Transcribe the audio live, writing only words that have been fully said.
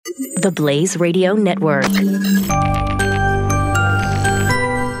The Blaze Radio Network.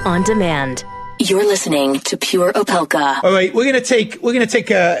 On demand. You're listening to Pure Opelka. All right, we're gonna take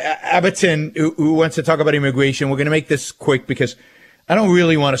Abberton, who wants to talk about immigration. We're gonna make this quick because I don't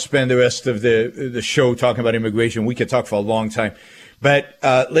really want to spend the rest of the show talking about immigration. We could talk for a long time, but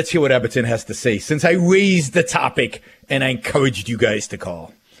let's hear what Abberton has to say. Since I raised the topic and I encouraged you guys to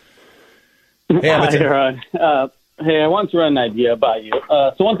call. Hey, Abberton. Hi, hey, I want to run an idea by you.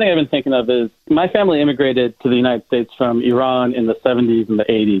 So one thing I've been thinking of is my family immigrated to the United States from Iran in the 70s and the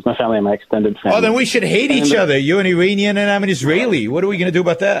 80s. My family and my extended family. Oh, then we should hate each other. You're an Iranian and I'm an Israeli. What are we going to do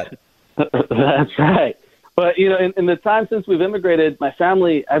about that? That's right. But, you know, in the time since we've immigrated, my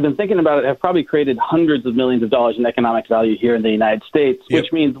family, I've been thinking about it, have probably created hundreds of millions of dollars in economic value here in the United States,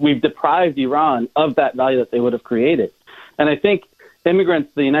 which means we've deprived Iran of that value that they would have created. And I think immigrants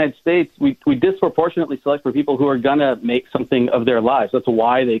to the United States, we disproportionately select for people who are going to make something of their lives. That's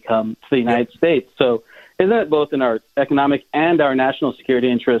why they come to the United States. So isn't it both in our economic and our national security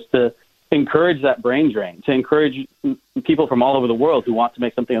interest to encourage that brain drain, to encourage people from all over the world who want to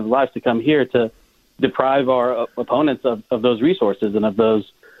make something of their lives to come here to deprive our opponents of those resources and of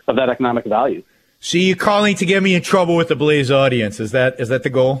that economic value? So you're calling to get me in trouble with the Blaze audience. Is that the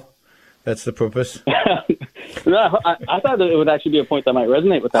goal? That's the purpose? No, I thought that it would actually be a point that might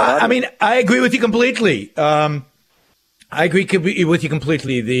resonate with that audience. I mean, I agree with you completely. Our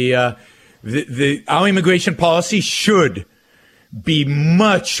immigration policy should be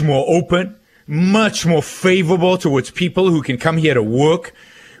much more open, much more favorable towards people who can come here to work.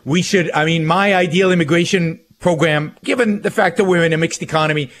 My ideal immigration program, given the fact that we're in a mixed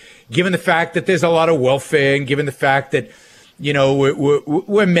economy, given the fact that there's a lot of welfare, and given the fact that, you know,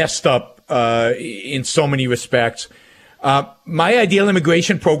 we're messed up in so many respects. My ideal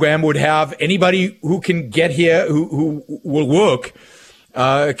immigration program would have anybody who can get here, who will work,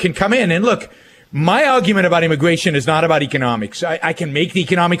 can come in. And look, my argument about immigration is not about economics. I can make the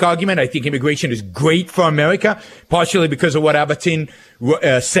economic argument. I think immigration is great for America, partially because of what Abberton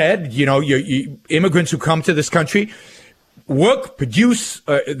said. You know, immigrants who come to this country work, produce,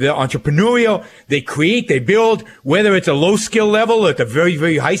 they're entrepreneurial, they create, they build, whether it's a low skill level or at a very,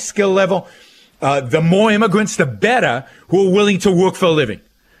 very high skill level. The more immigrants, the better, who are willing to work for a living.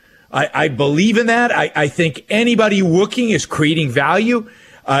 I believe in that. I think anybody working is creating value.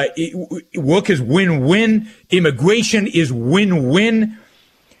 Work is win-win. Immigration is win-win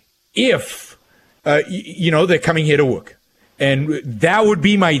if, they're coming here to work. And that would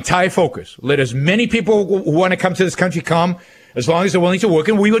be my entire focus. Let as many people who want to come to this country come, as long as they're willing to work,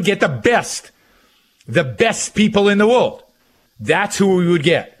 and we would get the best people in the world. That's who we would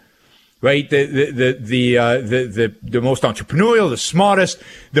get, right? The most entrepreneurial, the smartest,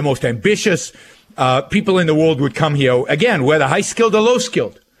 the most ambitious people in the world would come here, again, whether high skilled or low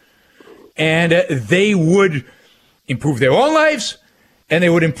skilled, and they would improve their own lives, and they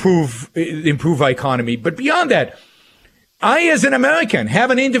would improve our economy. But beyond that, I, as an American, have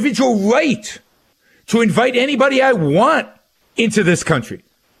an individual right to invite anybody I want into this country,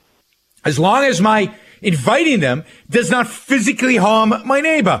 as long as my inviting them does not physically harm my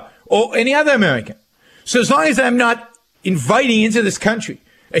neighbor or any other American. So as long as I'm not inviting into this country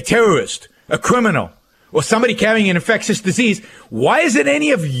a terrorist, a criminal, or somebody carrying an infectious disease, why is it any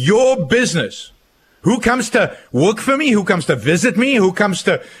of your business who comes to work for me, who comes to visit me, who comes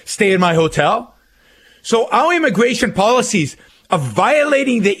to stay in my hotel? So our immigration policies are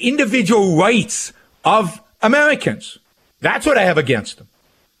violating the individual rights of Americans. That's what I have against them.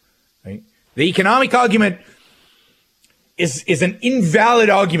 Right? The economic argument is an invalid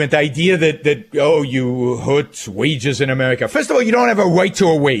argument. The idea that you hurt wages in America. First of all, you don't have a right to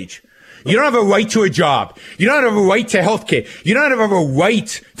a wage. You don't have a right to a job. You don't have a right to health care. You don't have a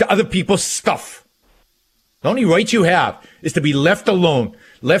right to other people's stuff. The only right you have is to be left alone,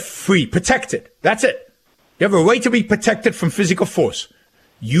 left free, protected. That's it. You have a right to be protected from physical force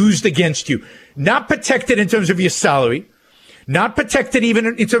used against you. Not protected in terms of your salary. Not protected even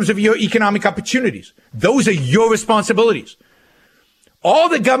in terms of your economic opportunities. Those are your responsibilities. All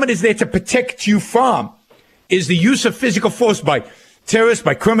the government is there to protect you from is the use of physical force by terrorists,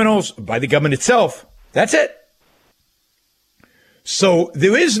 by criminals, by the government itself. That's it. So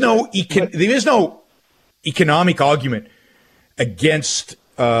there is no economic argument against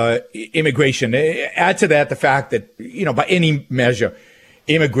immigration. Add to that the fact that, by any measure,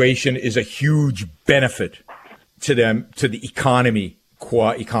 immigration is a huge benefit to them, to the economy,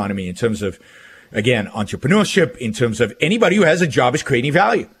 core economy, in terms of, again, entrepreneurship, in terms of anybody who has a job is creating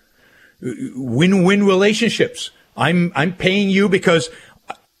value. Win-win relationships. I'm paying you because,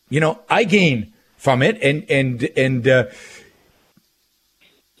 I gain from it. And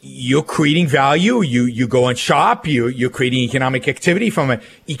you're creating value. You go and shop. You're creating economic activity from an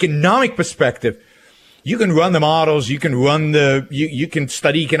economic perspective. You can run the models. You can you can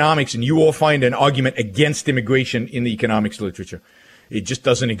study economics, and you will find an argument against immigration in the economics literature. It just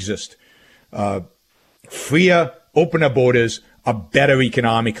doesn't exist. Freer, opener borders are better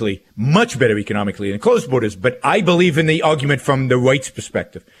economically, much better economically than closed borders. But I believe in the argument from the rights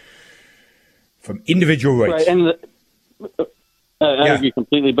perspective, from individual rights. Right, and I agree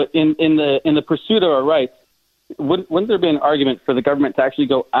completely. But in the pursuit of our rights, wouldn't there be an argument for the government to actually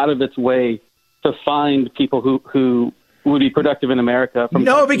go out of its way to find people who would be productive in America?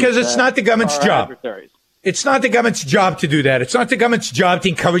 No, because it's not the government's job. Adversaries. It's not the government's job to do that. It's not the government's job to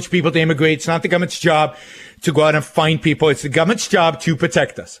encourage people to immigrate. It's not the government's job to go out and find people. It's the government's job to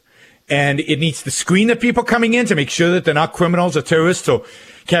protect us. And it needs to screen the people coming in to make sure that they're not criminals or terrorists or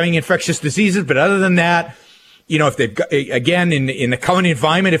carrying infectious diseases. But other than that, if they've got, again, in the current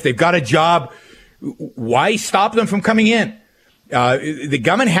environment, if they've got a job, why stop them from coming in? The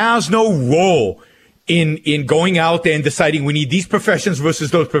government has no role in going out there and deciding we need these professions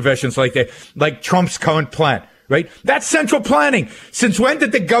versus those professions like Trump's current plan, right? That's central planning. Since when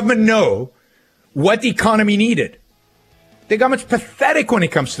did the government know what the economy needed? The government's pathetic when it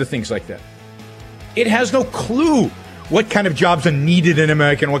comes to things like that. It has no clue what kind of jobs are needed in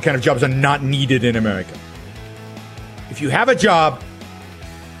America and what kind of jobs are not needed in America. If you have a job,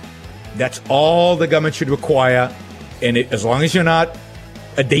 that's all the government should require. And as long as you're not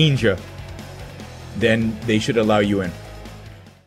a danger, then they should allow you in.